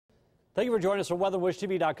Thank you for joining us on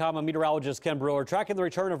WeatherWishTV.com. I'm meteorologist Ken Brewer. Tracking the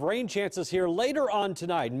return of rain chances here later on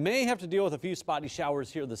tonight. May have to deal with a few spotty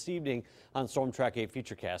showers here this evening on Storm Track 8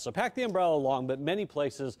 Futurecast. So pack the umbrella along, but many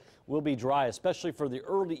places will be dry, especially for the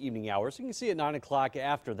early evening hours. You can see at 9 o'clock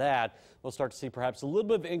after that, we'll start to see perhaps a little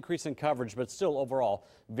bit of increase in coverage, but still overall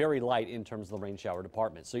very light in terms of the rain shower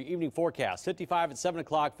department. So evening forecast, 55 at 7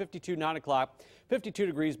 o'clock, 52 9 o'clock, 52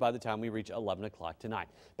 degrees by the time we reach 11 o'clock tonight.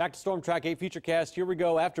 Back to Storm Track 8 Futurecast. Here we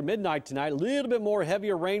go after midnight tonight. A little bit more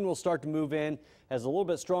heavier rain will start to move in as a little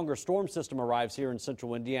bit stronger storm system arrives here in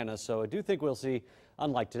central Indiana. So I do think we'll see,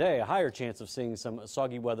 unlike today, a higher chance of seeing some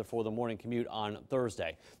soggy weather for the morning commute on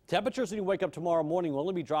Thursday. Temperatures when you wake up tomorrow morning will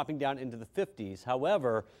only be dropping down into the 50s.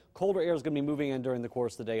 However, colder air is going to be moving in during the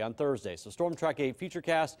course of the day on Thursday. So Storm Track 8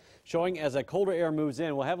 Futurecast showing as that colder air moves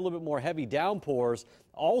in, we'll have a little bit more heavy downpours.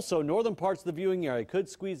 Also, northern parts of the viewing area could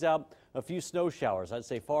squeeze out a few snow showers. I'd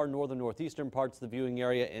say far northern northeastern parts of the viewing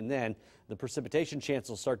area, and then the precipitation chance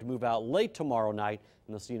will start to move out late tomorrow night,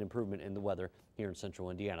 and you'll see an improvement in the weather here in central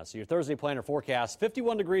Indiana. So your Thursday planner forecast,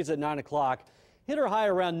 51 degrees at 9 o'clock. Hit or high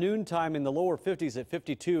around noontime in the lower 50s at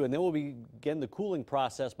 52, and then we'll begin the cooling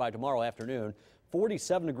process by tomorrow afternoon.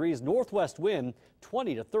 47 degrees, northwest wind,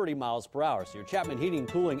 20 to 30 miles per hour. So your Chapman Heating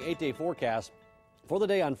Cooling 8-day forecast. For the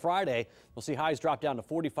day on Friday, we'll see highs drop down to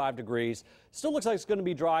 45 degrees. Still looks like it's going to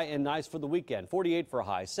be dry and nice for the weekend. 48 for a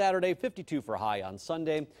high Saturday, 52 for a high on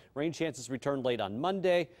Sunday. Rain chances return late on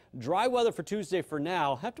Monday. Dry weather for Tuesday for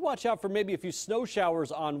now. Have to watch out for maybe a few snow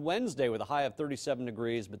showers on Wednesday with a high of 37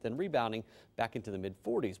 degrees, but then rebounding back into the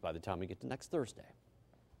mid-40s by the time we get to next Thursday.